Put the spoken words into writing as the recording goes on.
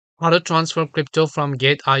How to transfer crypto from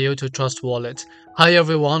Gate.io to Trust Wallet. Hi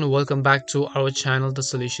everyone, welcome back to our channel, The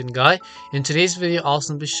Solution Guy. In today's video, I'll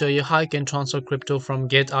simply show you how you can transfer crypto from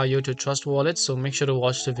Gate.io to Trust Wallet, so make sure to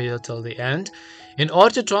watch the video till the end. In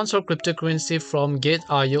order to transfer cryptocurrency from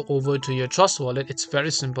Gate.io over to your Trust Wallet, it's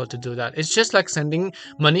very simple to do that. It's just like sending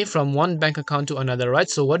money from one bank account to another, right?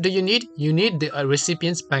 So what do you need? You need the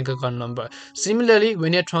recipient's bank account number. Similarly,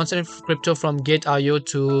 when you're transferring crypto from Gate.io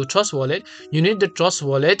to Trust Wallet, you need the Trust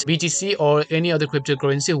Wallet, BTC or any other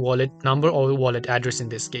cryptocurrency wallet number or wallet address in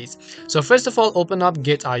this case. So first of all, open up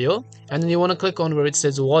Gate.io and then you want to click on where it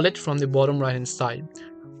says wallet from the bottom right hand side.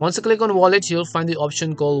 Once you click on wallet, you'll find the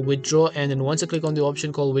option called withdraw, and then once you click on the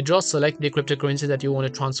option called withdraw, select the cryptocurrency that you want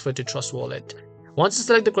to transfer to Trust Wallet. Once you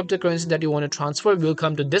select the cryptocurrency that you want to transfer, we'll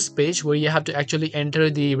come to this page where you have to actually enter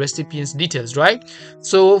the recipient's details, right?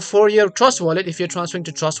 So for your Trust Wallet, if you're transferring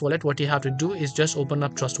to Trust Wallet, what you have to do is just open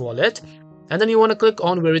up Trust Wallet, and then you want to click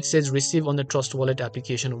on where it says receive on the Trust Wallet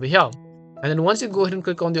application over here. And then once you go ahead and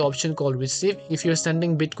click on the option called receive, if you're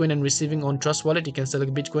sending Bitcoin and receiving on Trust Wallet, you can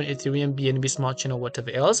select Bitcoin, Ethereum, BNB, Smart Chain, or whatever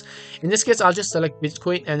else. In this case, I'll just select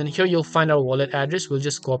Bitcoin, and then here you'll find our wallet address. We'll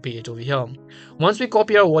just copy it over here. Once we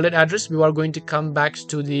copy our wallet address, we are going to come back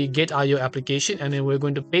to the Gate.io application, and then we're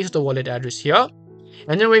going to paste the wallet address here.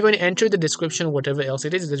 And then we're going to enter the description, whatever else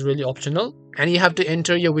it is really optional, and you have to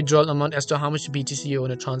enter your withdrawal amount as to how much BTC you want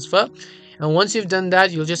to transfer. And once you've done that,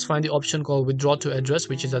 you'll just find the option called withdraw to address,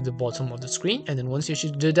 which is at the bottom of the screen. And then once you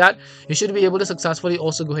should do that, you should be able to successfully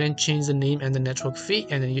also go ahead and change the name and the network fee,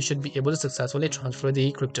 and then you should be able to successfully transfer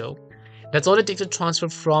the crypto. That's all it takes to transfer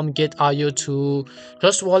from Gate.io to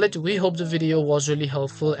Trust Wallet. We hope the video was really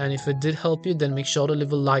helpful, and if it did help you, then make sure to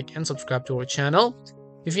leave a like and subscribe to our channel.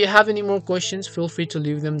 If you have any more questions, feel free to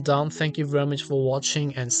leave them down. Thank you very much for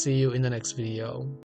watching, and see you in the next video.